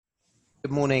Good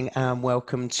morning and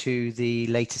welcome to the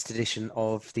latest edition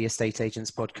of the Estate Agents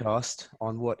podcast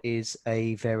on what is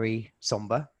a very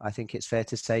somber, I think it's fair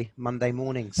to say, Monday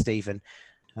morning, Stephen.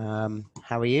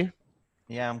 How are you?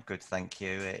 Yeah, I'm good, thank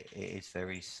you. It is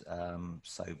very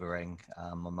sobering.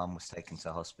 My mum was taken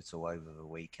to hospital over the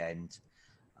weekend.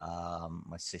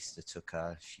 My sister took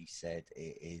her. She said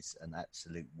it is an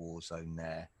absolute war zone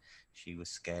there. She was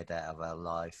scared out of her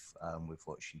life with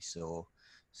what she saw.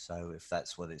 So if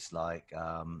that's what it's like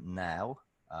now,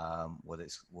 what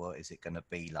is it going to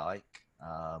be like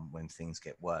when things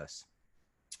get worse?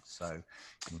 So,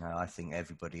 I think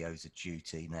everybody owes a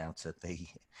duty now to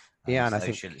be Yeah, and I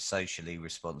think, socially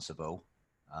responsible,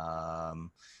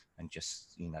 um, and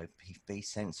just be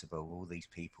sensible. All these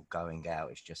people going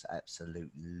out is just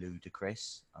absolute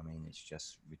ludicrous. I mean, it's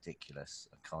just ridiculous.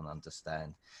 I can't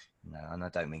understand, and I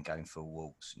don't mean going for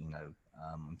walks.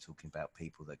 I'm talking about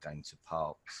people that are going to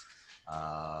parks.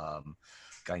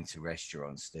 Going to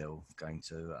restaurants still, going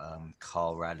to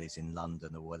car rallies in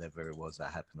London or whatever it was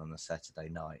that happened on a Saturday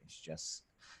night.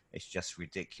 It's just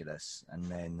ridiculous. And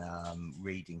then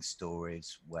reading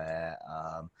stories where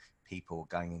people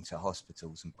are going into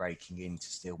hospitals and breaking in to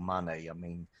steal money. I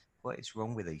mean, what is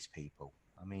wrong with these people?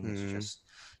 I mean, it's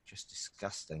just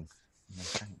disgusting.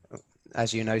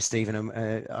 as you know, Stephen,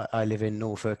 I live in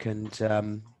Norfolk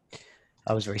and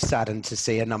I was very saddened to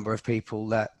see a number of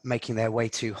people making their way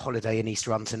to holiday in East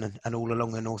Runton and all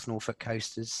along the North Norfolk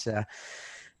coast.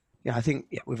 I think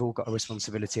we've all got a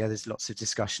responsibility. There's lots of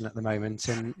discussion at the moment,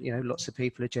 and lots of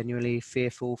people are genuinely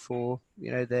fearful for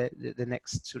the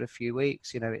next sort of few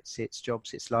weeks. It's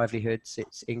jobs, it's livelihoods,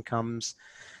 it's incomes,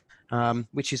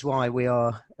 which is why we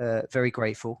are very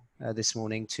grateful this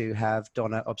morning to have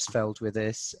Donna Obstfield with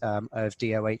us of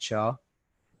DOHR.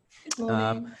 Good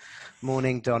morning.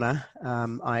 Morning, Donna.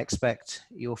 I expect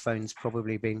your phone's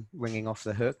probably been ringing off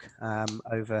the hook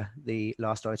over the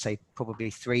last, I would say, probably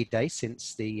 3 days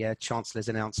since the Chancellor's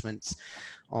announcements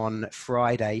on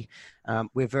Friday.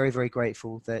 We're very, very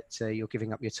grateful that you're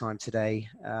giving up your time today,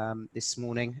 this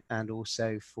morning, and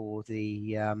also for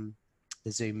the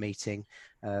Zoom meeting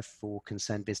for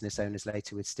concerned business owners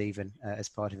later with Stephen as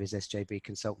part of his SJB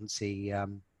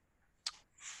consultancy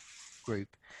group.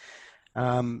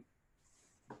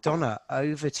 Donna,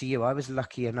 over to you. I was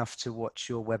lucky enough to watch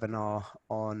your webinar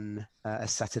on a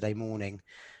Saturday morning,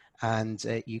 and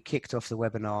you kicked off the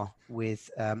webinar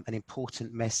with an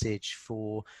important message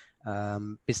for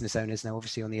business owners. Now,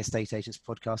 obviously on the Estate Agents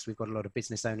podcast, we've got a lot of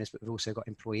business owners, but we've also got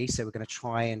employees. So we're going to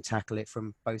try and tackle it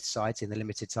from both sides in the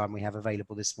limited time we have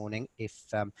available this morning,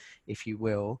 if you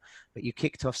will. But you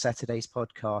kicked off Saturday's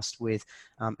podcast with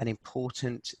an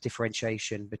important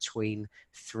differentiation between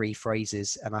three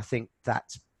phrases. And I think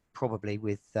that's probably,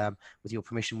 with your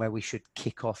permission, where we should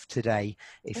kick off today,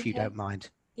 if you don't mind.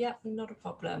 Yep, not a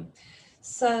problem.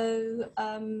 So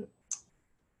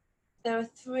there are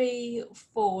 3 or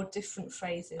 4 different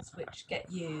phrases which get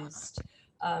used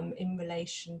in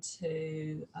relation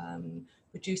to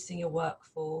reducing your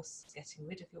workforce, getting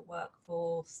rid of your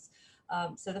workforce.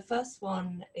 So the first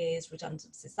one is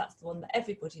redundancies. That's the one that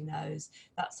everybody knows.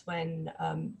 That's when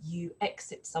you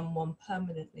exit someone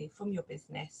permanently from your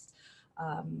business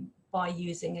by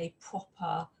using a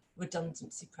proper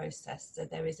redundancy process. So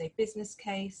there is a business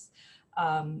case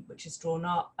which is drawn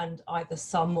up, and either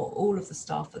some or all of the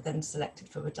staff are then selected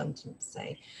for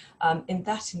redundancy. In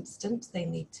that instance, they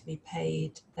need to be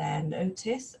paid their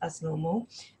notice as normal,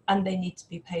 and they need to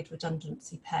be paid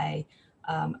redundancy pay,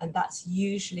 and that's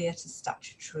usually at a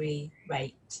statutory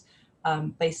rate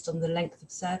based on the length of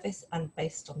service and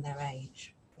based on their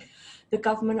age. The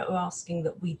government are asking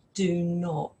that we do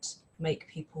not make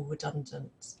people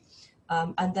redundant,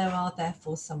 and there are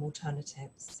therefore some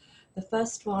alternatives. The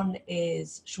first one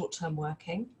is short-term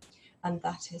working, and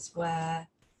that is where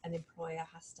an employer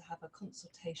has to have a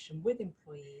consultation with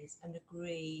employees and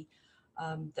agree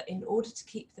that in order to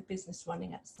keep the business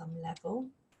running at some level,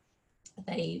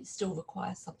 they still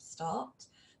require some staff,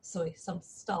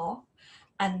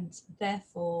 and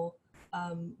therefore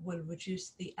will reduce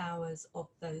the hours of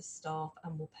those staff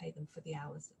and will pay them for the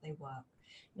hours that they work.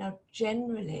 Now,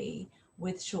 generally,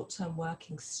 with short-term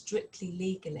working, strictly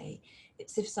legally,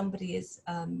 it's if somebody is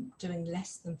doing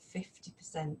less than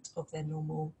 50% of their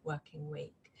normal working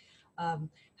week.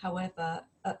 However,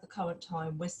 at the current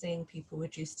time, we're seeing people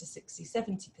reduce to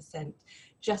 60-70%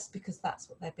 just because that's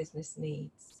what their business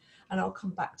needs. And I'll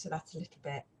come back to that a little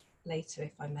bit later,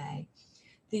 if I may.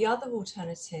 The other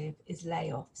alternative is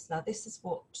layoffs. Now, this is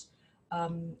what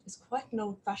is quite an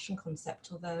old-fashioned concept,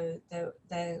 although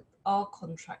there are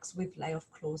contracts with layoff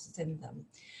clauses in them.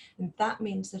 And that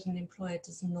means that an employer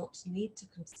does not need to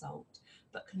consult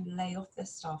but can lay off their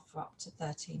staff for up to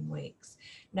 13 weeks.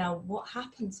 Now, what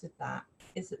happens with that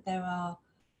is that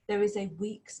there is a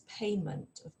week's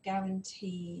payment of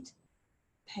guaranteed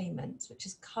payments, which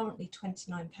is currently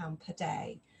 £29 per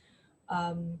day,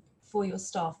 for your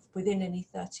staff within any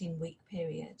 13-week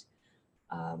period.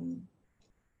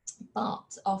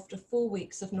 But after 4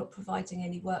 weeks of not providing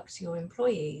any work to your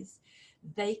employees,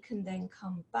 they can then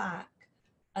come back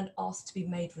and ask to be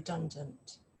made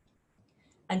redundant.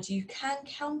 And you can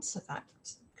counter that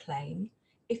claim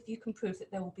if you can prove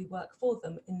that there will be work for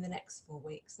them in the next 4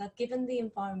 weeks. Now, given the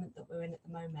environment that we're in at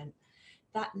the moment,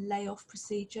 that layoff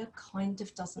procedure kind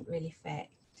of doesn't really fit.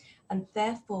 And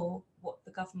therefore, what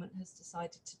the government has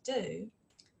decided to do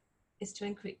is to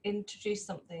introduce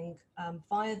something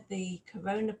via the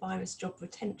coronavirus job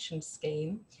retention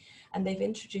scheme, and they've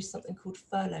introduced something called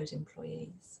furloughed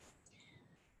employees.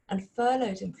 And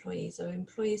furloughed employees are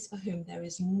employees for whom there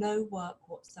is no work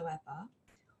whatsoever,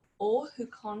 or who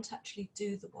can't actually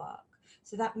do the work.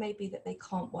 So that may be that they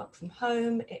can't work from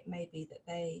home, it may be that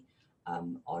they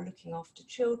are looking after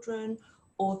children,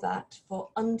 or that for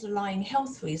underlying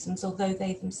health reasons, although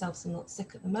they themselves are not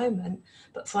sick at the moment,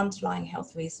 but for underlying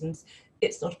health reasons,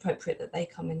 it's not appropriate that they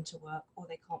come into work, or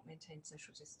they can't maintain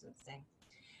social distancing.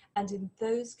 And in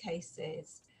those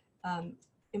cases,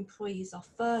 employees are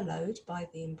furloughed by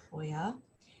the employer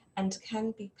and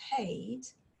can be paid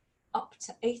up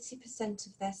to 80%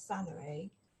 of their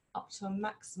salary, up to a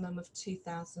maximum of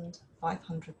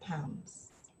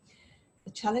 £2,500.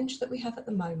 The challenge that we have at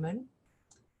the moment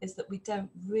is that we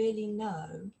don't really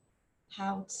know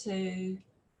how to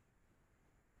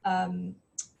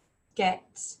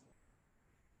get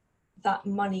that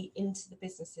money into the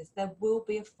businesses. There will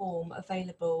be a form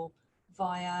available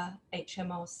via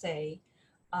HMRC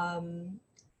on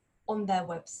their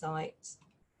website,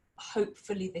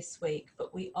 hopefully this week,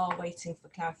 but we are waiting for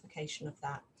clarification of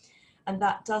that. And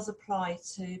that does apply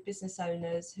to business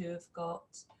owners who have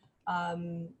got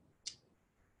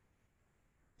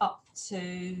up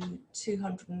to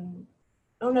 200.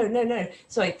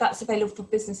 Sorry, that's available for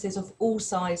businesses of all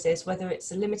sizes, whether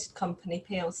it's a limited company,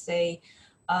 PLC,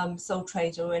 sole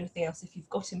trader, or anything else. If you've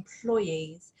got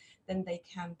employees, then they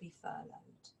can be furloughed.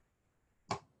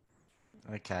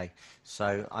 Okay,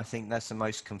 so I think that's the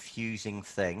most confusing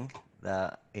thing,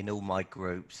 that in all my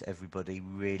groups, everybody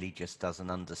really just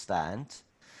doesn't understand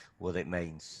what it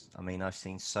means. I mean, I've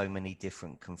seen so many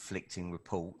different conflicting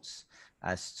reports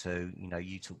as to,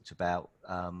 you talked about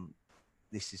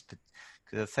this is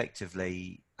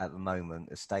effectively at the moment,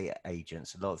 a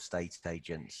lot of estate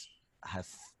agents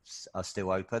are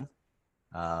still open.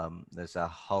 There's a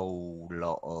whole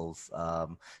lot of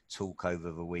talk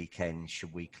over the weekend.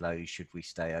 Should we close? Should we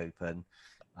stay open?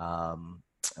 And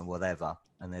whatever.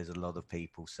 And there's a lot of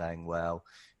people saying, well,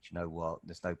 do you know what?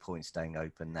 There's no point staying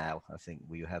open now. I think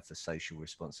we have the social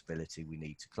responsibility. We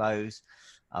need to close.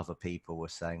 Other people were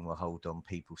saying, well, hold on.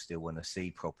 People still want to see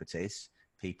properties.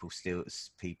 People still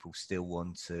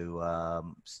want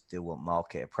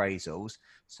market appraisals.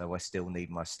 So I still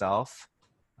need my staff.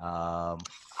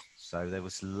 So there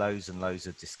was loads and loads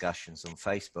of discussions on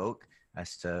Facebook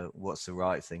as to what's the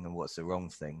right thing and what's the wrong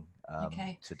thing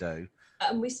to do.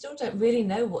 And we still don't really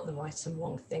know what the right and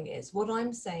wrong thing is. What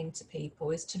I'm saying to people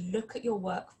is to look at your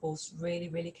workforce really,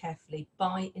 really carefully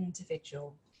by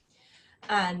individual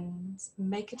and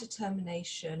make a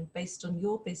determination based on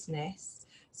your business.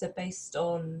 So based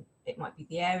on, it might be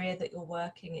the area that you're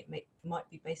working, it might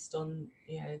be based on,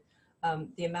 the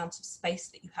amount of space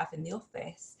that you have in the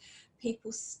office.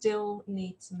 People still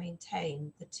need to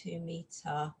maintain the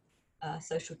 2-metre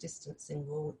social distancing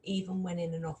rule, even when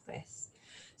in an office.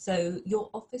 So your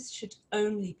office should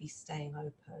only be staying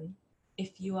open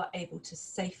if you are able to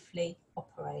safely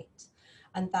operate.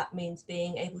 And that means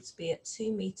being able to be at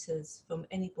 2 metres from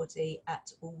anybody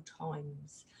at all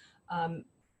times.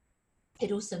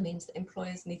 It also means that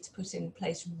employers need to put in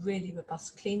place really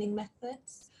robust cleaning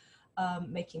methods,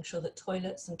 making sure that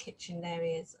toilets and kitchen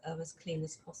areas are as clean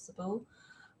as possible.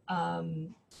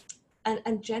 And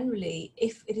generally,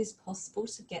 if it is possible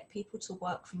to get people to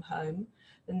work from home,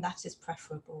 then that is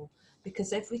preferable,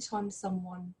 because every time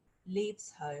someone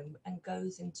leaves home and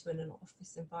goes into an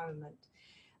office environment,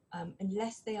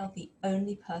 unless they are the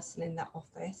only person in that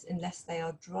office, unless they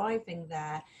are driving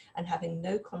there and having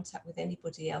no contact with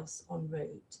anybody else en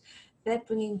route, they're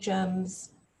bringing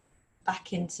germs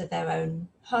back into their own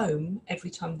home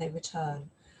every time they return.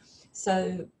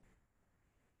 So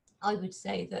I would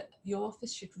say that your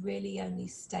office should really only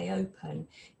stay open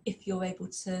if you're able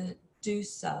to do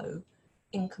so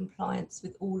in compliance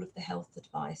with all of the health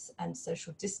advice and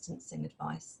social distancing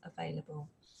advice available.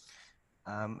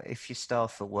 If your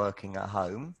staff are working at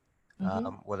home, Hmm.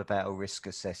 what about a risk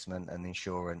assessment and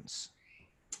insurance?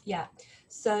 Yeah,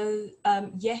 so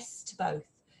yes to both.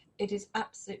 It is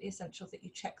absolutely essential that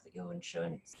you check that your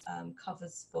insurance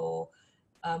covers for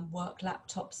work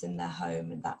laptops in their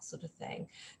home and that sort of thing.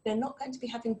 They're not going to be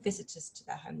having visitors to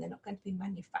their home. They're not going to be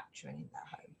manufacturing in their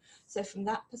home. So from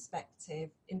that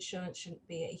perspective, insurance shouldn't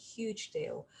be a huge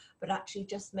deal, but actually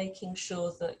just making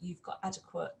sure that you've got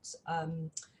adequate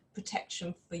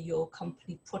protection for your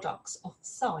company products off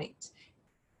site,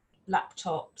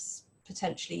 laptops,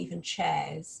 potentially even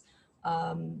chairs.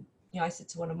 I said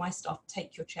to one of my staff,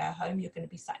 take your chair home. You're going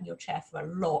to be sat in your chair for a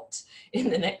lot in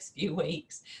the next few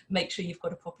weeks. Make sure you've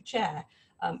got a proper chair.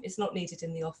 It's not needed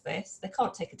in the office. They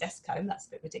can't take a desk home. That's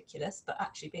a bit ridiculous. But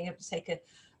actually being able to take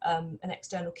an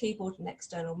external keyboard, an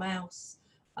external mouse,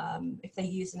 if they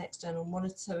use an external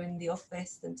monitor in the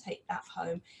office, then take that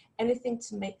home. Anything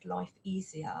to make life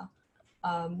easier.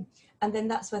 And then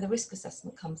that's where the risk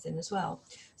assessment comes in as well.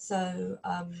 So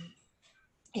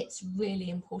it's really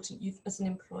important. As an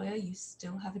employer, you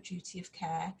still have a duty of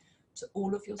care to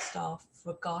all of your staff,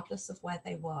 regardless of where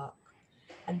they work.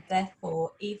 And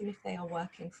therefore, even if they are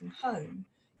working from home,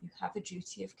 you have a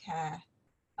duty of care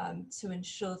to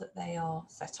ensure that they are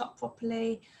set up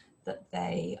properly, that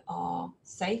they are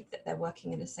safe, that they're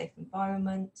working in a safe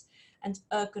environment, and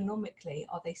ergonomically,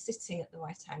 are they sitting at the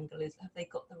right angle? Have they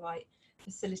got the right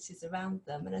facilities around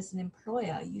them? And as an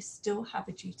employer, you still have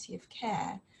a duty of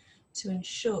care to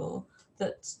ensure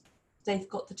that they've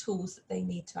got the tools that they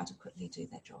need to adequately do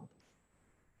their job.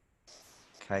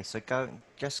 Okay, so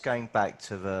going back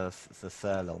to the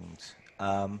furlonged,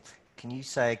 can you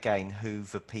say again who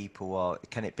the people are?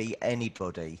 Can it be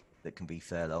anybody that can be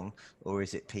furlonged, or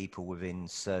is it people within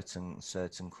certain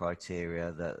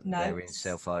criteria that No, they're in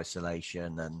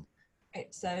self-isolation and?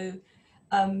 So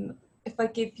if I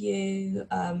give you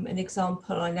an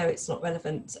example, I know it's not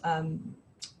relevant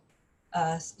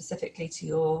specifically to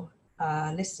your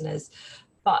listeners,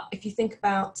 but if you think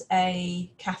about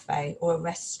a cafe or a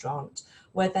restaurant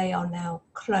where they are now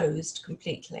closed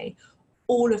completely,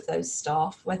 all of those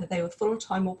staff, whether they were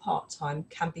full-time or part-time,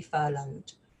 can be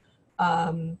furloughed.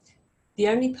 The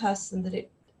only person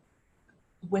that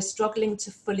we're struggling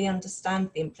to fully understand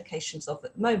the implications of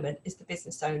at the moment is the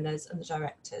business owners and the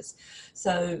directors.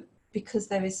 So because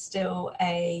there is still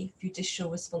a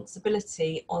judicial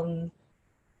responsibility on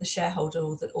the shareholder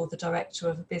or the director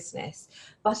of a business.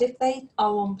 But if they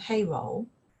are on payroll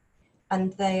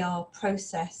and they are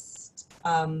processed,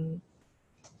 so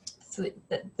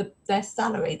their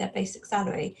salary, their basic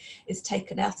salary is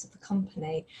taken out of the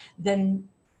company, then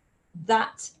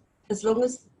that, as long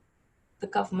as the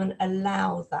government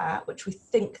allow that, which we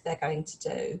think they're going to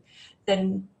do,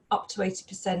 then up to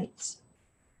 80%,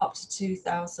 up to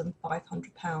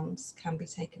 £2,500 can be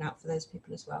taken out for those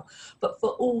people as well. But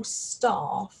for all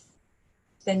staff,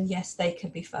 then yes, they can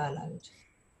be furloughed.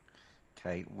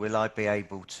 Okay, will I be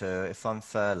able to, if I'm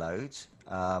furloughed,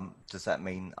 does that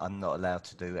mean I'm not allowed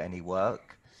to do any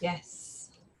work?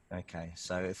 Yes. Okay,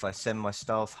 so if I send my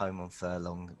staff home on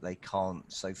furlong, they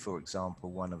can't. So, for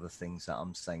example, one of the things that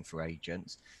I'm saying for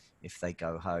agents, if they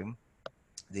go home,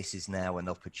 this is now an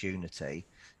opportunity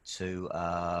to,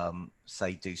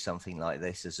 say, do something like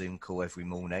this, a Zoom call every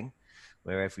morning,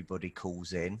 where everybody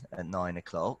calls in at 9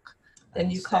 o'clock. Then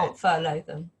you can't furlough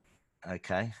them.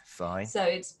 Okay, fine. So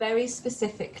it's very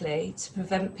specifically to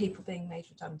prevent people being made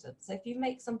redundant. So if you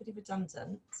make somebody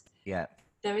redundant, Yeah,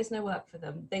 there is no work for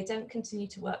them. They don't continue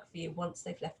to work for you once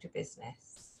they've left your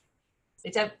business.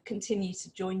 They don't continue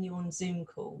to join you on Zoom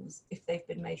calls if they've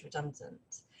been made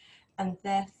redundant. And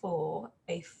therefore,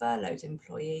 a furloughed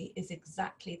employee is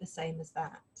exactly the same as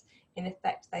that. In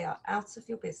effect, they are out of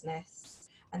your business,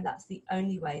 and that's the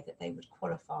only way that they would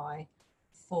qualify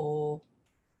for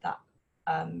that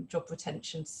job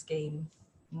retention scheme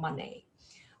money.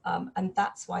 And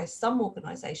that's why some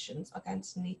organisations are going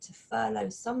to need to furlough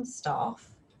some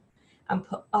staff and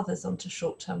put others onto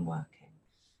short-term working.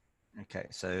 okay,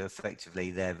 so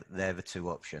effectively they're the two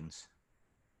options.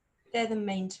 They're the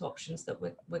main two options that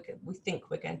we think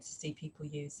we're going to see people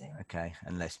using. Okay,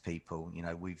 unless people,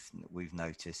 we've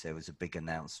noticed there was a big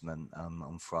announcement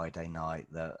on Friday night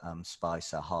that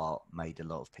Spicer Hart made a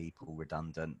lot of people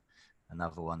redundant.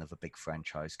 Another one of the big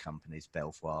franchise companies,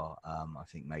 Belvoir, I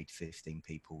think made 15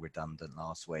 people redundant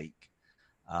last week.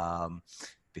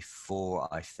 Before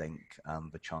I think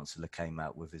the Chancellor came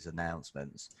out with his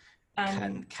announcements.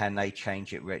 Can they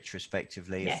change it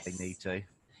retrospectively if they need to?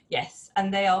 Yes,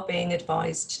 and they are being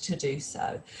advised to do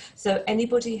so. So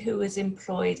anybody who was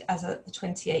employed as of the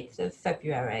 28th of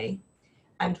February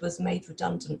and was made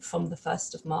redundant from the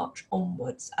 1st of March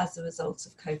onwards as a result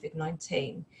of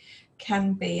COVID-19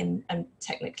 can be and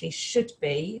technically should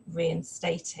be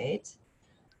reinstated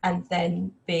and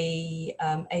then be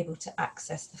able to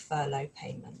access the furlough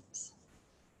payment.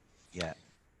 Yeah.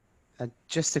 And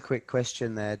just a quick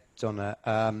question there, Donna.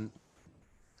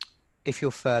 If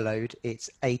you're furloughed, it's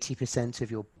 80%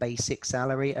 of your basic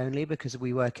salary only, because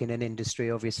we work in an industry,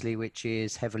 obviously, which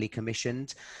is heavily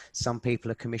commissioned. Some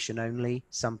people are commission only.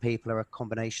 Some people are a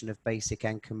combination of basic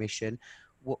and commission.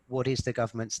 What is the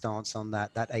government stance on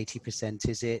that 80%?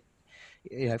 Is it,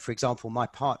 you know, for example, my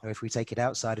partner, if we take it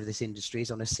outside of this industry, is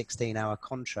on a 16-hour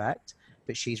contract,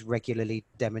 but she's regularly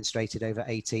demonstrated over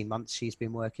 18 months she's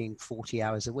been working 40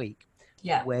 hours a week.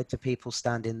 Yeah. Where do people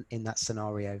stand in that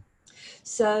scenario?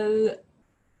 So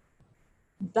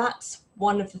that's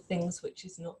one of the things which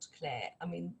is not clear. I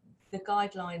mean, the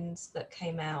guidelines that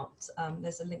came out,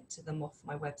 there's a link to them off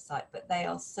my website, but they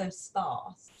are so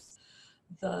sparse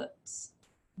that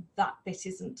that bit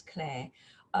isn't clear.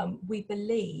 We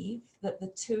believe that the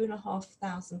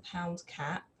 £2,500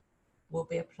 cap will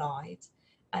be applied,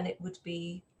 and it would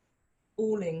be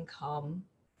all income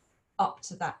up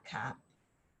to that cap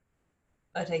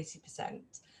at 80%.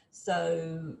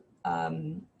 So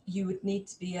you would need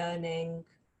to be earning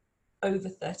over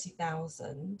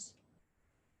 30,000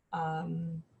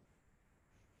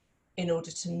 in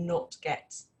order to not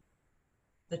get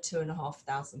the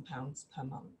 £2,500 per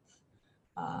month.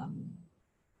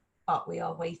 But we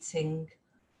are waiting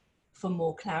for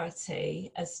more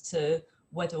clarity as to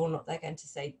whether or not they're going to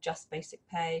say just basic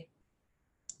pay,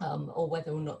 or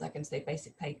whether or not they're going to say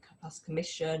basic pay plus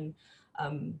commission.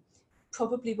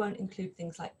 Probably won't include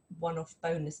things like one-off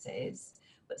bonuses,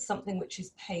 but something which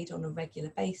is paid on a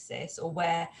regular basis, or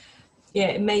where, yeah,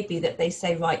 it may be that they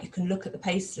say, right, you can look at the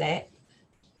pay slip,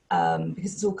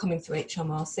 because it's all coming through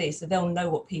HMRC, so they'll know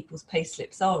what people's pay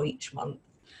slips are each month.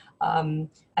 And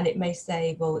it may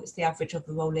say, well, it's the average of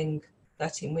the rolling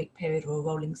 13-week period or a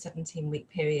rolling 17-week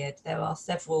period. There are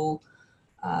several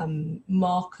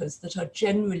markers that are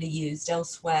generally used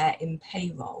elsewhere in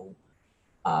payroll,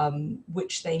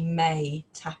 which they may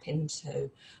tap into.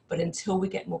 But until we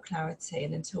get more clarity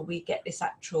and until we get this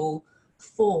actual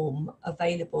form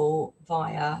available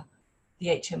via the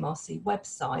HMRC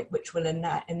website, which will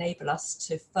enable us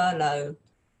to furlough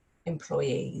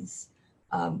employees,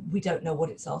 we don't know what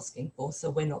it's asking for, so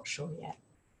we're not sure yet.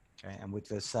 Okay, and with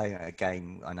the same,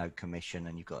 again, I know commission,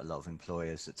 and you've got a lot of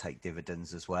employers that take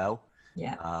dividends as well.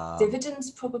 Yeah,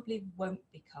 dividends probably won't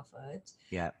be covered.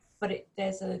 Yeah. But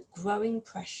there's a growing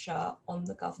pressure on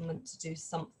the government to do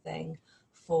something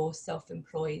for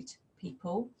self-employed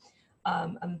people.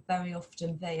 And very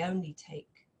often they only take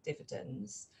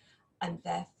dividends. And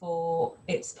therefore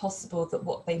it's possible that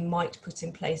what they might put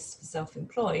in place for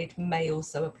self-employed may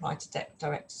also apply to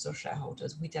directors or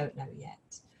shareholders. We don't know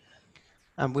yet.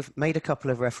 And we've made a couple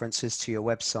of references to your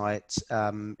website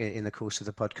in the course of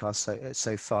the podcast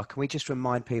so far. Can we just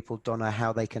remind people, Donna,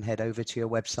 how they can head over to your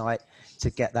website to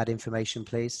get that information,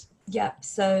 please? Yeah,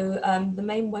 so the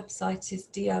main website is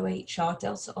DOHR,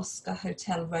 Delta Oscar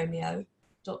Hotel Romeo.co.uk.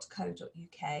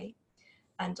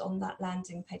 And on that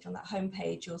landing page, on that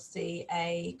homepage, you'll see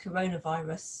a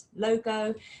coronavirus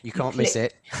logo. You can't miss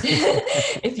it.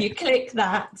 If you click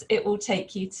that, it will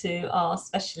take you to our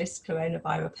specialist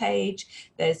coronavirus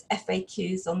page. There's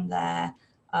FAQs on there.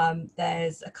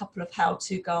 There's a couple of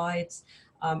how-to guides.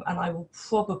 And I will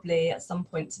probably at some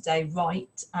point today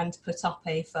write and put up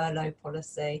a furlough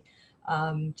policy,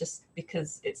 just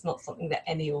because it's not something that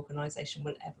any organisation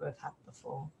will ever have had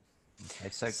before. Okay,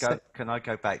 so can I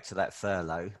go back to that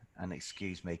furlough? And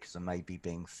excuse me, because I may be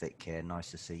being thick here. Nice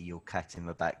to see your cat in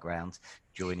the background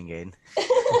joining in.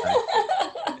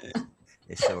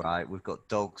 It's all right. We've got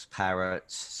dogs,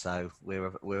 parrots, so we're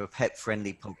a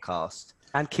pet-friendly podcast.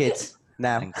 And kids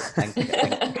now.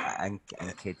 And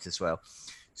kids as well.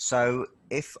 So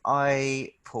if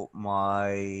I put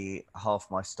half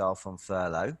my staff on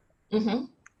furlough,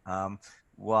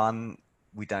 one,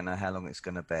 we don't know how long it's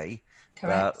going to be.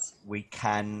 Correct. But we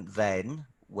can then,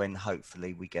 when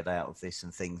hopefully we get out of this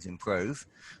and things improve,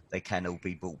 they can all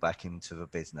be brought back into the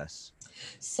business.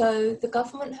 So the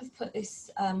government have put this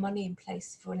money in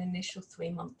place for an initial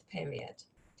 3-month period.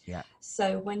 Yeah.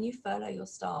 So when you furlough your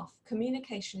staff,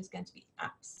 communication is going to be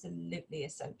absolutely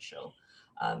essential.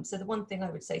 So the one thing I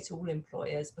would say to all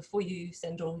employers, before you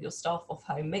send all your staff off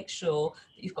home, make sure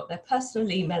that you've got their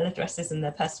personal email addresses and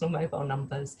their personal mobile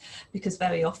numbers, because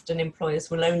very often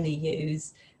employers will only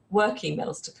use work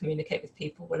emails to communicate with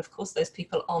people. Well, of course, those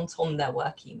people aren't on their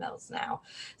work emails now.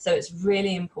 So it's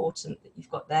really important that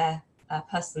you've got their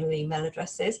personal email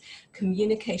addresses.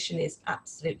 Communication is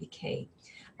absolutely key.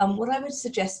 And what I would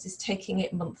suggest is taking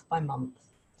it month by month.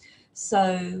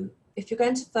 So if you're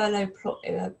going to furlough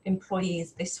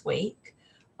employees this week,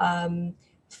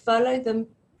 furlough them,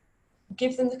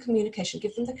 give them the communication,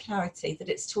 give them the clarity that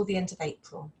it's till the end of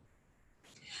April,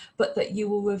 but that you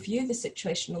will review the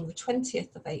situation on the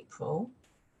 20th of April,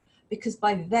 because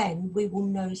by then we will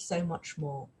know so much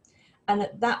more. And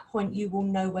at that point, you will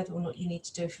know whether or not you need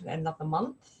to do it for another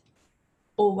month,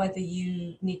 or whether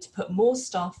you need to put more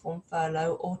staff on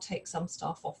furlough or take some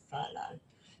staff off furlough.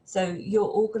 So your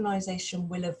organisation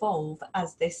will evolve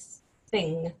as this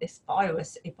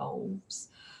virus evolves.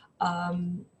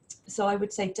 So I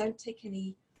would say don't take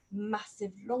any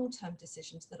massive long-term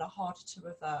decisions that are harder to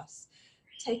reverse.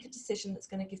 Take a decision that's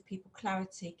going to give people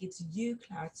clarity, gives you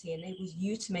clarity, enables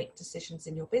you to make decisions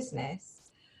in your business,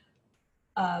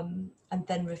 and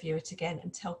then review it again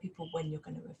and tell people when you're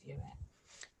going to review it.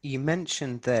 You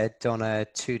mentioned there, Donna,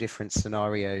 two different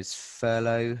scenarios,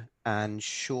 furlough and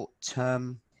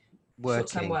short-term working.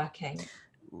 Short-term working.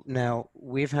 Now,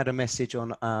 we've had a message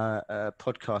on our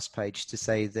podcast page to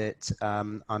say that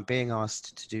I'm being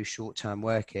asked to do short-term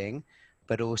working,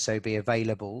 but also be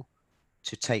available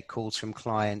to take calls from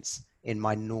clients in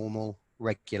my normal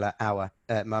regular hour,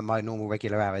 my normal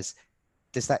regular hours.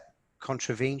 Does that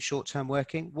contravene short-term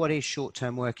working? What is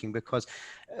short-term working? Because,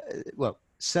 well,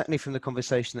 certainly from the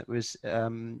conversation that was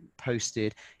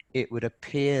posted, it would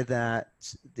appear that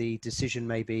the decision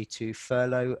may be to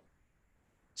furlough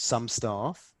some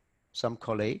staff, some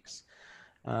colleagues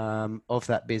of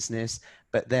that business,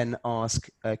 but then ask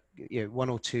one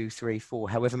or two, three, four,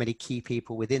 however many key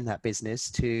people within that business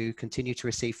to continue to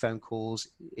receive phone calls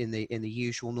in the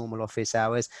usual normal office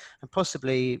hours, and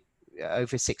possibly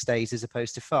over 6 days as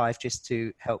opposed to 5, just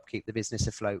to help keep the business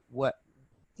afloat.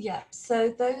 Yeah, so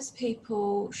those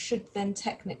people should then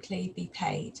technically be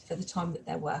paid for the time that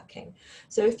they're working.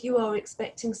 So if you are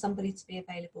expecting somebody to be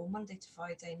available Monday to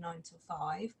Friday, 9 till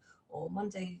 5, or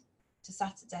Monday to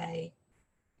Saturday,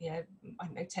 I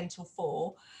don't know, 10 till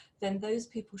 4, then those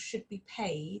people should be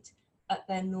paid at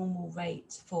their normal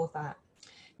rate for that.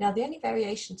 Now, the only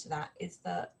variation to that is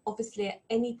that obviously at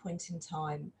any point in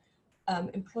time,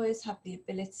 employers have the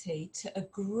ability to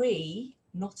agree,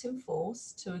 not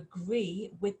enforce, to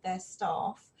agree with their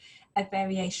staff a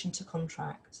variation to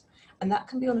contract. And that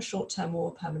can be on a short-term or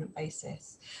a permanent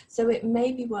basis. So it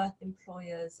may be worth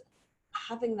employers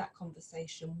having that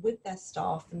conversation with their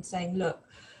staff and saying, look,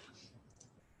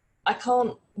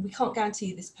 we can't guarantee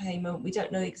you this payment. We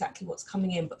don't know exactly what's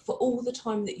coming in, but for all the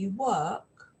time that you work,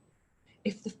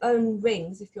 if the phone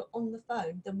rings, if you're on the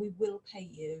phone, then we will pay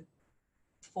you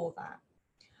for that.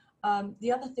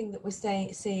 The other thing that we're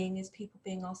seeing is people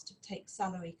being asked to take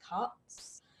salary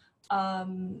cuts.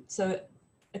 So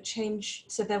a change,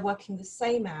 so they're working the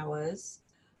same hours,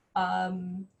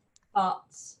 but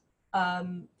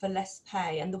for less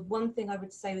pay. And the one thing I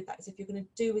would say with that is if you're going to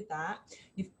do with that,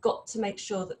 you've got to make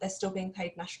sure that they're still being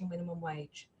paid national minimum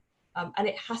wage. And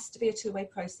it has to be a two-way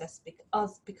process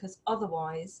because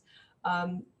otherwise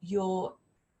you're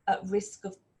at risk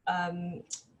of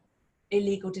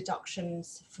illegal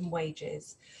deductions from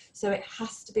wages. So it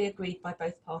has to be agreed by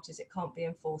both parties. It can't be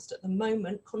enforced. At the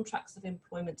moment, contracts of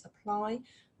employment apply,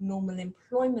 normal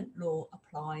employment law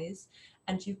applies,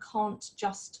 and you can't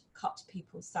just cut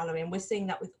people's salary. And we're seeing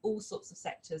that with all sorts of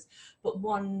sectors, but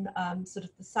one sort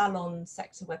of the salon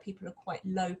sector where people are quite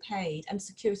low paid, and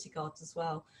security guards as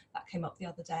well, that came up the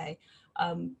other day.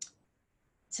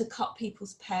 To cut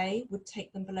people's pay would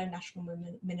take them below national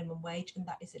minimum wage, and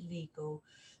that is illegal.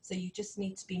 So you just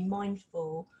need to be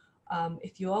mindful,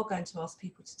 if you are going to ask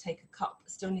people to take a cut,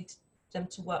 but still need them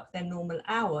to work their normal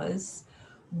hours,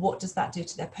 what does that do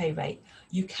to their pay rate?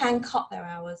 You can cut their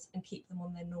hours and keep them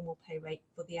on their normal pay rate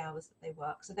for the hours that they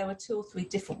work. So there are 2 or 3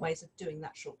 different ways of doing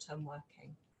that short-term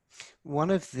working. One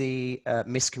of the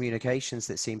miscommunications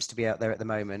that seems to be out there at the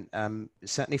moment,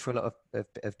 certainly for a lot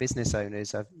of business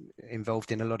owners, I've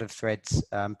involved in a lot of threads,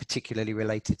 particularly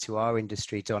related to our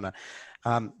industry, Donna,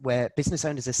 where business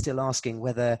owners are still asking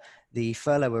whether the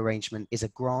furlough arrangement is a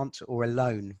grant or a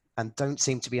loan, and don't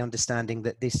seem to be understanding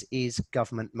that this is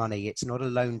government money. It's not a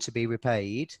loan to be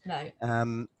repaid. No.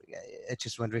 I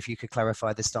just wonder if you could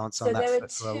clarify the stance on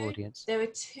that for our audience. There are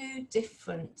 2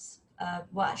 different,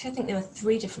 well, actually, I think there are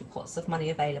 3 different pots of money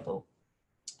available.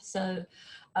 So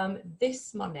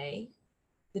this money,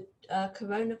 the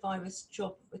coronavirus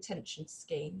job retention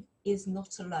scheme, is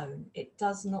not a loan. It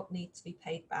does not need to be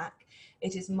paid back.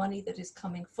 It is money that is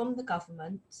coming from the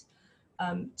government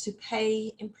to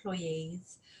pay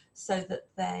employees so that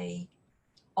they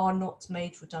are not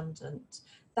made redundant.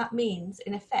 that means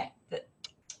in effect that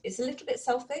it's a little bit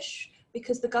selfish,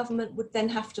 because the government would then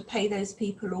have to pay those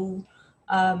people all,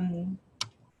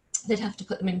 they'd have to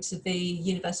put them into the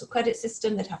universal credit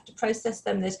system, they'd have to process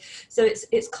them. So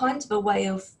it's kind of a way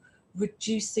of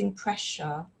reducing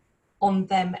pressure on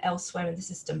them elsewhere in the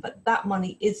system, but that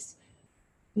money is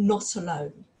not a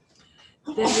loan.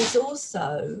 There is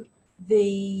also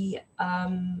the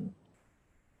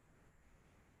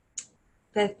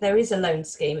there is a loan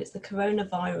scheme. It's the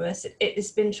coronavirus. It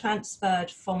has been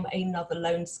transferred from another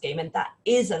loan scheme, and that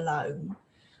is a loan.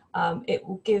 It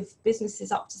will give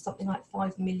businesses up to something like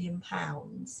 £5 million.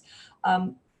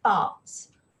 But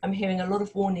I'm hearing a lot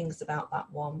of warnings about that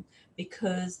one,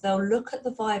 because they'll look at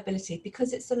the viability.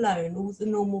 Because it's a loan, all the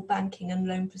normal banking and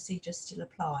loan procedures still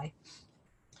apply.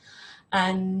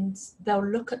 And they'll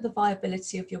look at the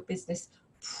viability of your business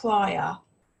prior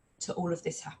to all of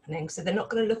this happening. So they're not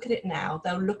going to look at it now.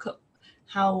 They'll look at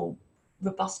how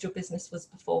robust your business was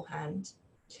beforehand.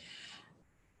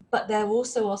 But they're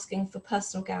also asking for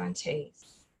personal guarantees.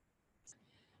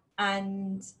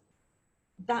 And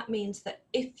that means that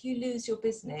if you lose your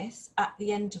business at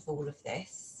the end of all of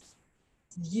this,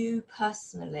 you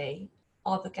personally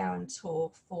are the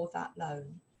guarantor for that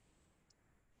loan.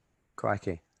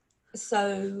 Crikey.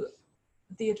 So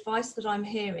the advice that I'm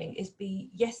hearing is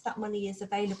yes, that money is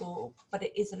available, but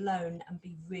it is a loan, and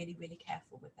be really, really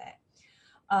careful with it.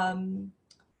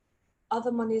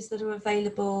 Other monies that are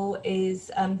available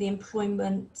is the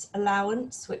employment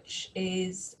allowance, which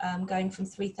is going from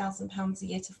 £3,000 a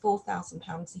year to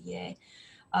 £4,000 a year.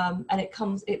 And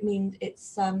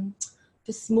it's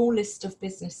the smallest of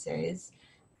businesses,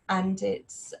 and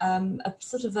it's a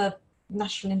sort of a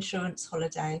national insurance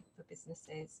holiday for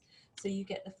businesses. So you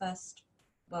get the first,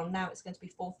 well, now it's going to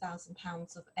be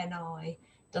 £4,000 of NI,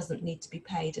 doesn't need to be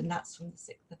paid, and that's from the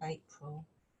 6th of April.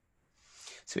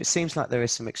 So it seems like there are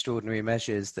some extraordinary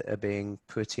measures that are being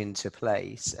put into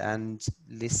place, and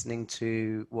listening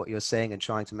to what you're saying and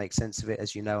trying to make sense of it.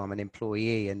 As you know, I'm an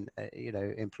employee, and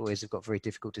employers have got very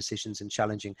difficult decisions and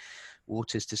challenging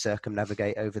waters to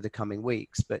circumnavigate over the coming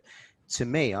weeks. But to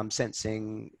me, I'm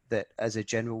sensing that as a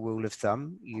general rule of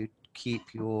thumb, you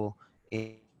keep your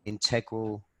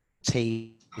integral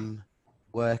team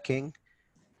working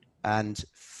and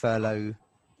furlough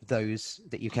those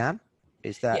that you can.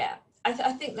 Is that? Yeah,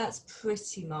 I think that's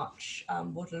pretty much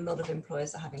what a lot of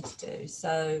employers are having to do.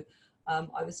 So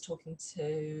I was talking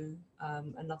to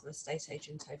another estate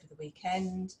agent over the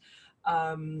weekend,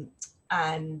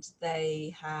 and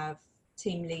they have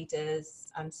team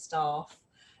leaders and staff,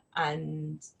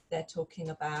 and they're talking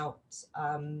about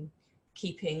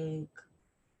keeping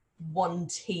one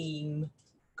team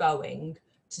going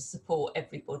to support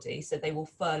everybody. So they will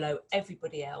furlough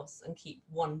everybody else and keep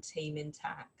one team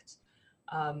intact,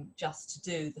 just to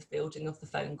do the fielding of the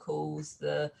phone calls,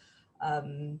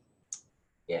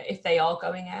 if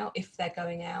they're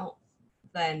going out,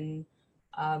 then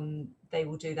they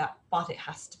will do that, but it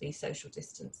has to be social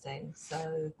distancing.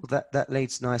 So well, that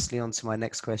leads nicely on to my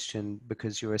next question,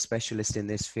 because you're a specialist in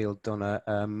this field, Donna.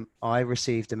 I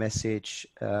received a message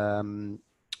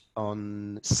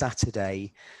on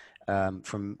Saturday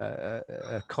from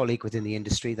a colleague within the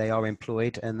industry. They are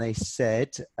employed, and they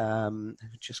said,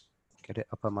 just get it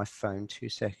up on my phone, 2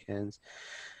 seconds.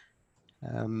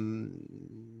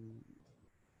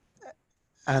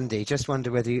 Andy, just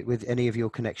wonder whether with any of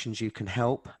your connections you can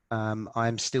help.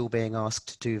 I'm still being asked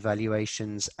to do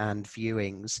valuations and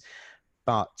viewings,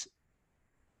 but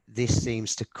this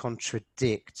seems to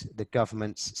contradict the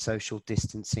government's social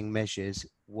distancing measures.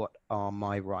 What are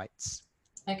my rights?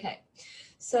 Okay,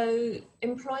 so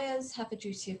employers have a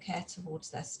duty of care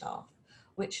towards their staff,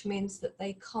 which means that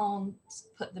they can't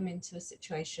put them into a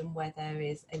situation where there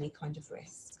is any kind of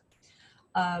risk.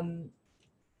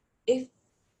 If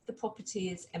the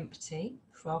property is empty,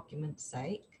 for argument's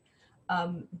sake,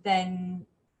 then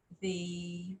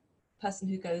the person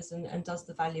who goes and does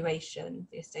the valuation,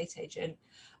 the estate agent,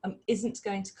 isn't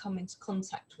going to come into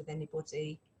contact with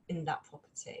anybody in that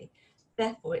property.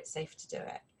 Therefore, it's safe to do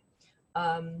it.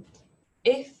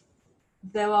 If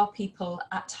there are people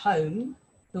at home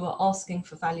who are asking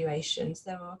for valuations,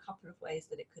 there are a couple of ways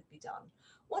that it could be done.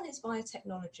 One is via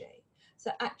technology.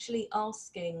 So actually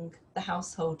asking the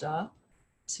householder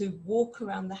to walk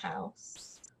around the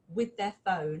house with their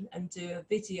phone and do a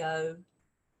video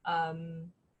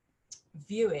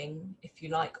viewing, if you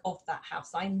like, of that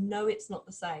house. I know it's not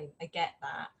the same, I get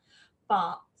that,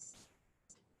 but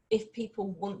if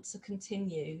people want to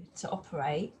continue to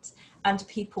operate and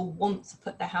people want to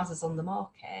put their houses on the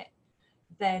market,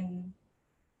 then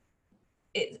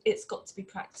it's got to be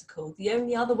practical. The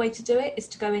only other way to do it is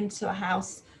to go into a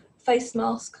house face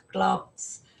mask,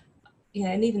 gloves,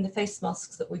 and even the face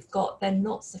masks that we've got, they're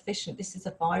not sufficient. This is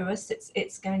a virus.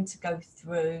 It's going to go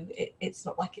through. It's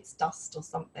not like it's dust or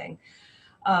something.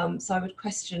 So I would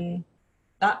question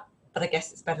that, but I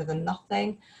guess it's better than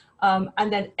nothing.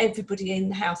 And then everybody in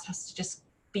the house has to just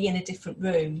be in a different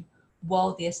room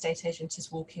while the estate agent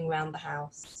is walking around the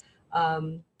house.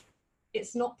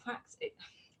 It's not practical.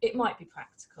 It might be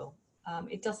practical.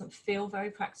 It doesn't feel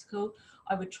very practical.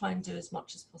 I would try and do as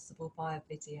much as possible via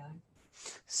video.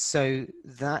 So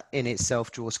that in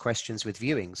itself draws questions with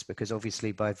viewings, because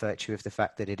obviously by virtue of the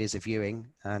fact that it is a viewing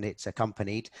and it's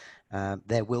accompanied,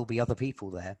 there will be other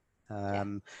people there.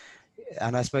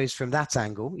 And I suppose from that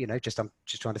angle, I'm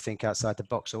just trying to think outside the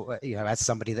box, or, as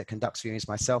somebody that conducts viewings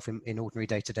myself in ordinary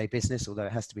day-to-day business, although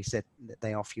it has to be said that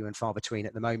they are few and far between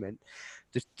at the moment,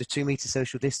 the 2 meter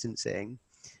social distancing,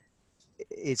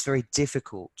 it's very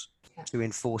difficult to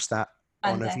enforce that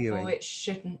on a viewing. And therefore it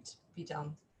shouldn't be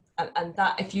done. And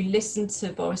that, if you listen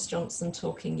to Boris Johnson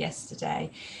talking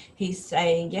yesterday, he's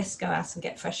saying, yes, go out and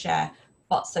get fresh air,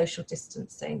 but social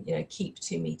distancing, keep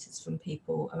 2 meters from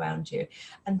people around you.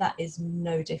 And that is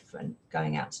no different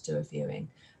going out to do a viewing.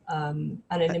 And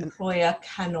an employer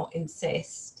cannot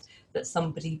insist that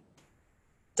somebody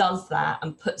does that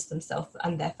and puts themselves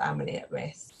and their family at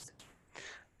risk.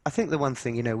 I think the one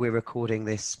thing, we're recording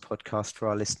this podcast for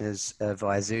our listeners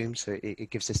via Zoom, so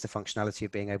it gives us the functionality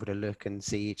of being able to look and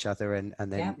see each other, and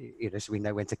then, so we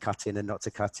know when to cut in and not to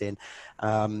cut in,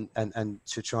 and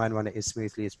to try and run it as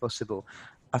smoothly as possible.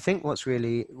 I think what's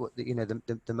really,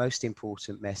 the most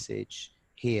important message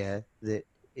here, that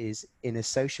is, in a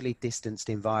socially distanced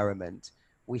environment,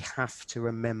 we have to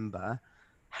remember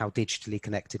how digitally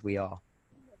connected we are,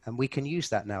 and we can use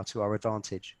that now to our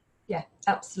advantage. Yeah,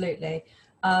 absolutely.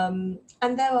 And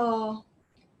there are,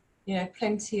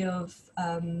 plenty of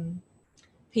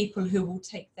people who will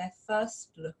take their first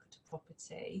look at a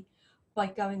property by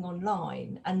going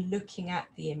online and looking at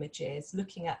the images,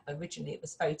 originally it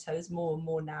was photos, more and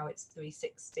more now it's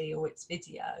 360 or it's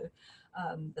video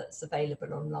that's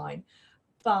available online.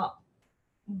 But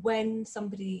when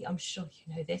somebody, I'm sure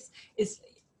you know this, is,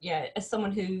 as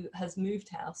someone who has moved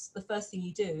house, the first thing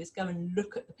you do is go and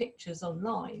look at the pictures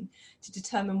online to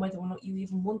determine whether or not you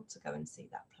even want to go and see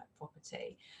that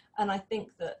property. And I think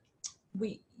that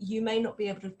you may not be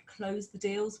able to close the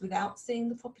deals without seeing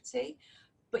the property,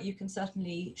 but you can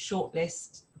certainly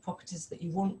shortlist the properties that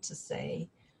you want to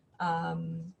see.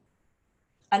 And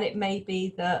it may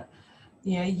be that,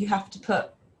 you have to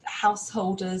put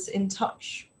householders in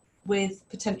touch with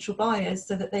potential buyers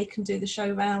so that they can do the show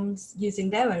rounds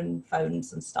using their own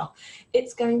phones and stuff.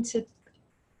 It's going to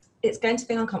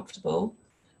be uncomfortable.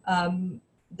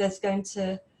 There's going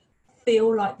to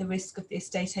feel like the risk of the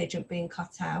estate agent being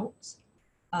cut out.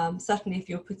 Certainly if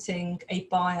you're putting a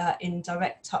buyer in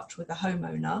direct touch with a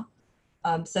homeowner,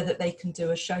 so that they can do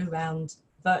a show round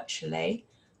virtually.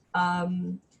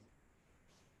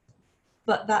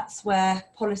 But that's where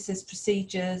policies,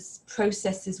 procedures,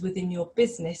 processes within your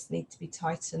business need to be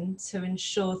tightened to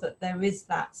ensure that there is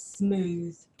that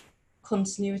smooth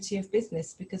continuity of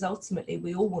business, because ultimately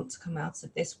we all want to come out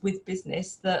of this with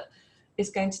business that is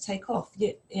going to take off.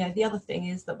 The other thing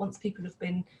is that once people have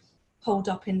been holed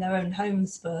up in their own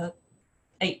homes for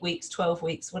 8 weeks, 12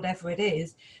 weeks, whatever it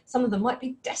is, some of them might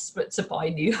be desperate to buy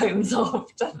new homes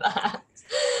after that.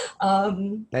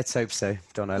 Let's hope so,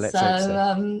 Donna. Let's hope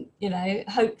so.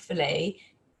 Hopefully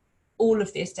all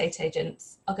of the estate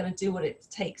agents are going to do what it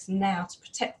takes now to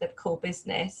protect their core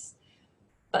business,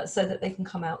 but so that they can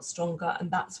come out stronger. And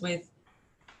that's with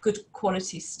good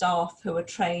quality staff who are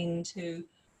trained, who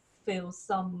feel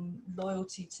some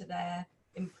loyalty to their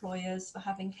employers for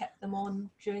having kept them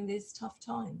on during these tough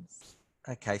times.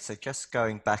 Okay, so just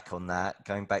going back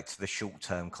to the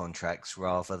short-term contracts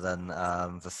rather than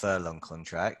the furlong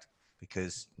contract,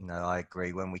 because, I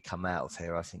agree, when we come out of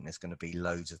here, I think there's going to be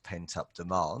loads of pent-up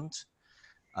demand.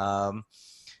 The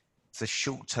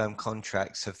short-term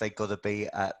contracts, have they got to be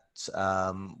at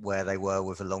where they were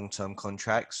with the long-term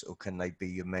contracts, or can they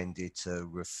be amended to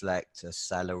reflect a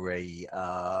salary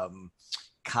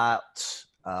cut?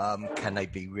 Can they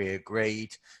be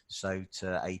re-agreed, so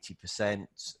to 80%,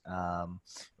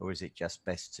 or is it just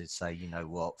best to say,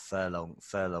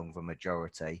 furlong the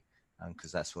majority,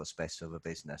 because that's what's best for the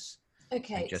business?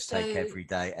 Okay, and just take every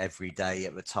day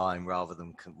at the time, rather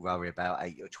than worry about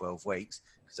 8 or 12 weeks,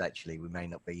 because actually we may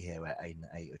not be here at 8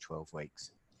 or 12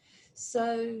 weeks.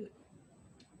 So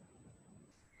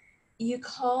you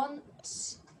can't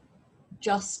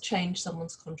just change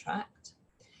someone's contract.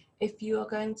 If you are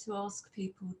going to ask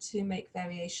people to make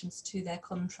variations to their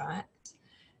contract,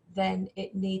 then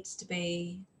it needs to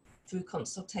be through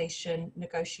consultation,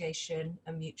 negotiation,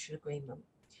 and mutual agreement.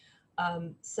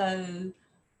 So,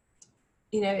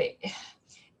 you know,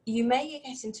 you may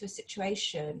get into a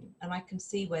situation, and I can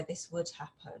see where this would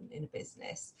happen in a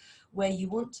business, where you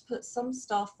want to put some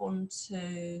staff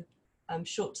onto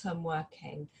short-term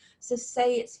working. So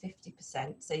say it's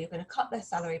 50%, so you're going to cut their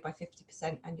salary by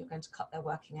 50% and you're going to cut their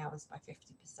working hours by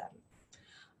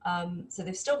 50%. So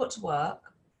they've still got to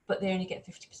work, but they only get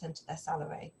 50% of their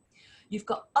salary. You've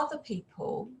got other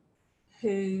people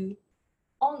who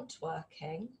aren't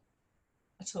working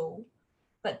at all,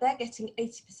 but they're getting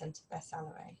 80% of their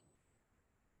salary.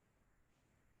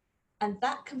 And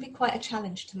that can be quite a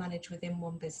challenge to manage within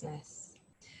one business.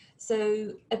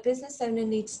 So a business owner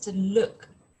needs to look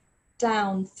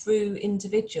down through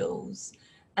individuals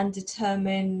and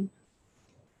determine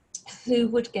who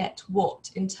would get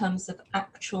what in terms of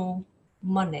actual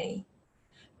money,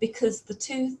 because the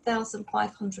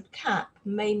 2,500 cap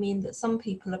may mean that some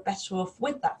people are better off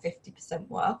with that 50%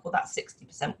 work or that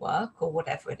 60% work or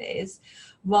whatever it is,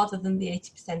 rather than the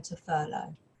 80% of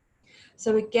furlough.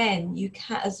 So again, you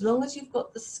can, as long as you've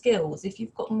got the skills, if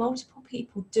you've got multiple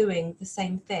people doing the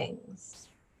same things,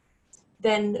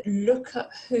 then look at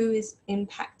who is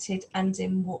impacted and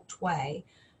in what way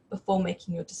before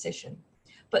making your decision.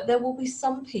 But there will be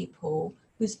some people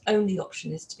whose only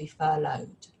option is to be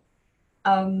furloughed.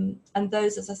 And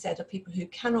those, as I said, are people who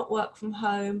cannot work from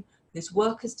home, whose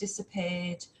work has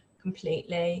disappeared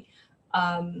completely,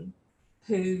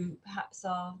 who perhaps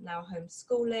are now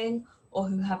homeschooling, or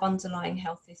who have underlying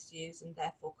health issues and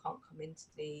therefore can't come into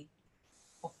the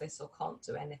office or can't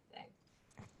do anything.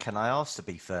 Can I ask to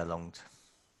be furlonged?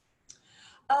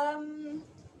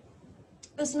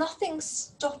 There's nothing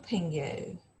stopping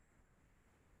you.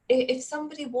 If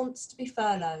somebody wants to be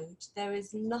furloughed, there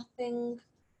is nothing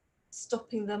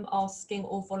stopping them asking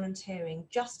or volunteering,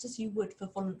 just as you would for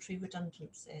voluntary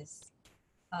redundancies.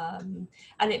 And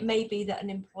it may be that an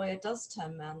employer does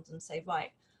turn around and say,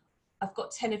 right, I've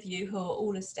got 10 of you who are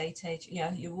all estate agents, you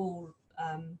know, you're all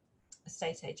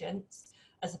estate agents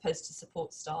as opposed to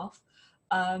support staff.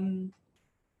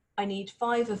 I need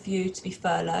 5 of you to be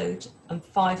furloughed and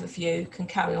 5 of you can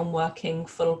carry on working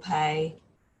full pay,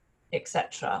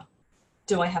 etc.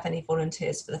 Do I have any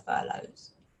volunteers for the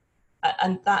furloughs?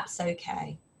 And that's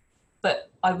okay. But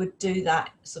I would do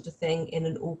that sort of thing in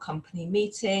an all company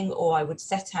meeting, or I would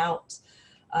set out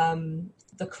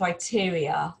the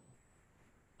criteria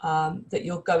that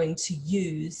you're going to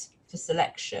use for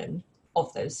selection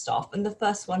of those staff. And the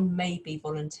first one may be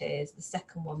volunteers. The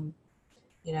second one,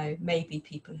 you know, may be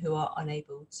people who are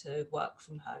unable to work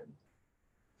from home.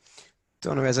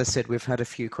 Donna, as I said, we've had a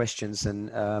few questions and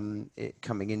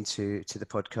coming into the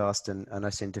podcast and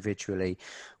us individually.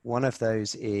 One of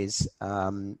those is,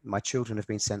 my children have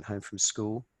been sent home from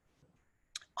school.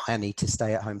 I need to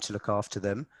stay at home to look after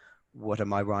them. What are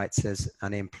my rights as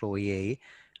an employee?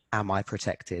 Am I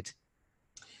protected?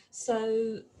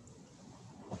 So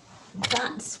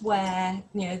that's where,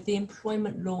 you know, the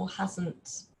employment law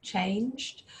hasn't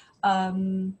changed.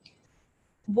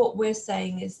 What we're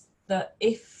saying is that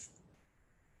if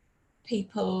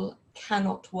people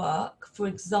cannot work, for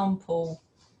example,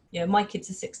 you know, my kids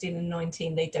are 16 and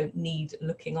 19, they don't need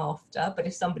looking after, but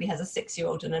if somebody has a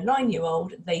 6-year-old and a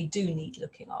 9-year-old, they do need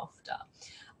looking after,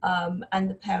 and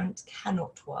the parents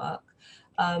cannot work.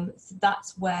 So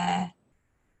that's where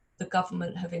the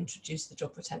government have introduced the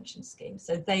job retention scheme.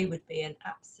 So they would be an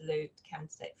absolute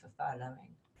candidate for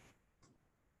furloughing.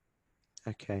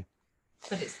 Okay.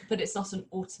 But it's not an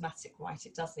automatic right.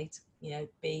 It does need to, you know,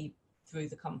 be through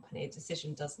the company. A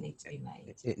decision does need to be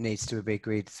made. It needs to be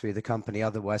agreed through the company.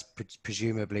 Otherwise,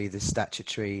 presumably the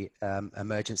statutory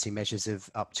emergency measures of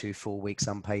up to 4 weeks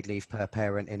unpaid leave per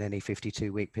parent in any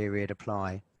 52-week period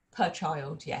apply. Per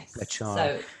child, yes. Per child.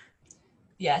 So,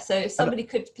 yeah, so if somebody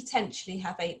could potentially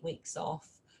have 8 weeks off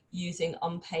using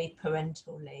unpaid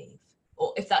parental leave,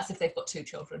 or if they've got 2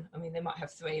 children. I mean, they might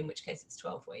have 3, in which case it's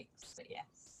 12 weeks, but yes.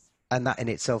 And that in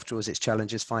itself draws its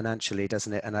challenges financially,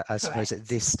 doesn't it? And I suppose at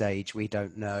this stage, we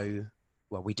don't know,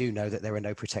 well, we do know that there are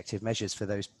no protective measures for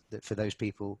those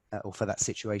people or for that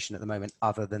situation at the moment,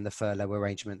 other than the furlough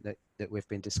arrangement that we've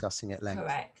been discussing at length.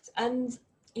 Correct. And,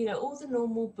 you know, all the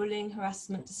normal bullying,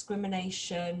 harassment,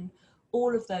 discrimination,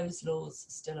 all of those laws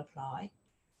still apply.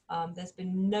 There's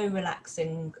been no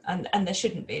relaxing, and there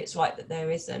shouldn't be. It's right that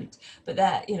there isn't. But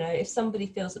that, you know, if somebody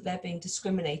feels that they're being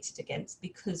discriminated against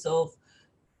because of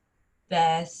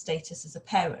their status as a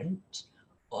parent,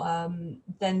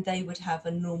 then they would have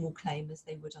a normal claim as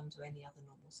they would under any other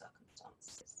normal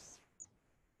circumstances.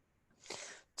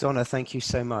 Donna, thank you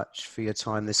so much for your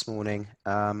time this morning.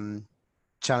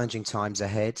 challenging times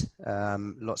ahead,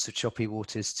 lots of choppy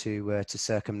waters to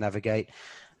circumnavigate.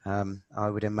 I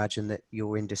would imagine that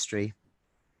your industry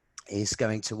is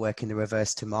going to work in the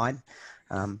reverse to mine,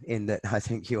 in that I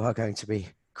think you are going to be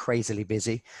crazily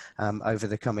busy over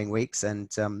the coming weeks, and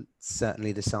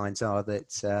certainly the signs are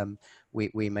that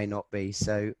we may not be.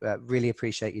 So really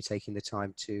appreciate you taking the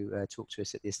time to talk to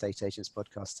us at the Estate Agents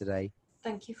Podcast today.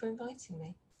 Thank you for inviting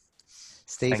me.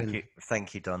 Stephen.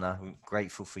 Thank you, Donna. I'm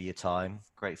grateful for your time,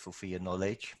 grateful for your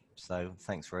knowledge. So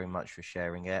thanks very much for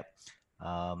sharing it.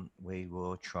 We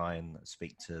will try and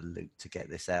speak to Luke to get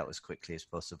this out as quickly as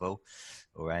possible,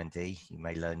 or Andy, you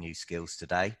may learn new skills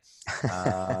today.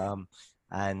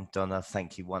 And Donna,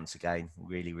 thank you once again.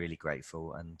 Really, really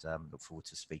grateful, and look forward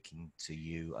to speaking to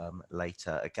you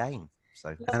later again.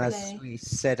 So, and as we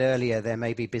said earlier, there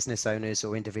may be business owners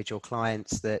or individual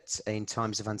clients that in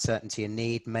times of uncertainty and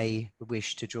need may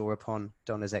wish to draw upon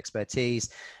Donna's expertise.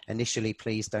 Initially,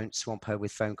 please don't swamp her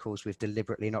with phone calls. We've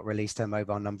deliberately not released her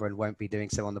mobile number and won't be doing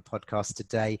so on the podcast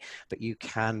today, but you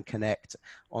can connect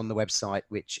on the website,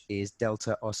 which is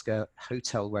Delta Oscar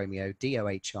Hotel Romeo,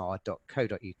 dohr.co.uk.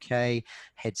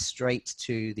 Head straight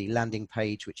to the landing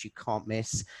page, which you can't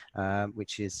miss,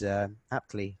 which is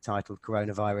aptly titled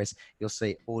Coronavirus. You'll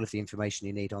see all of the information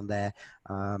you need on there.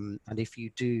 And if you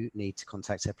do need to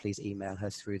contact her, please email her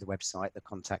through the website. The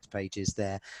contact page is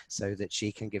there so that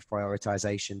she can give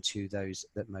prioritization to those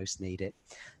that most need it.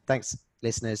 Thanks,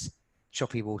 listeners.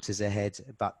 Choppy waters ahead,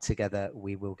 but together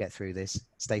we will get through this.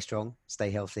 Stay strong, stay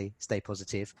healthy, stay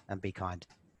positive, and be kind.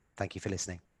 Thank you for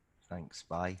listening. Thanks.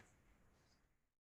 Bye.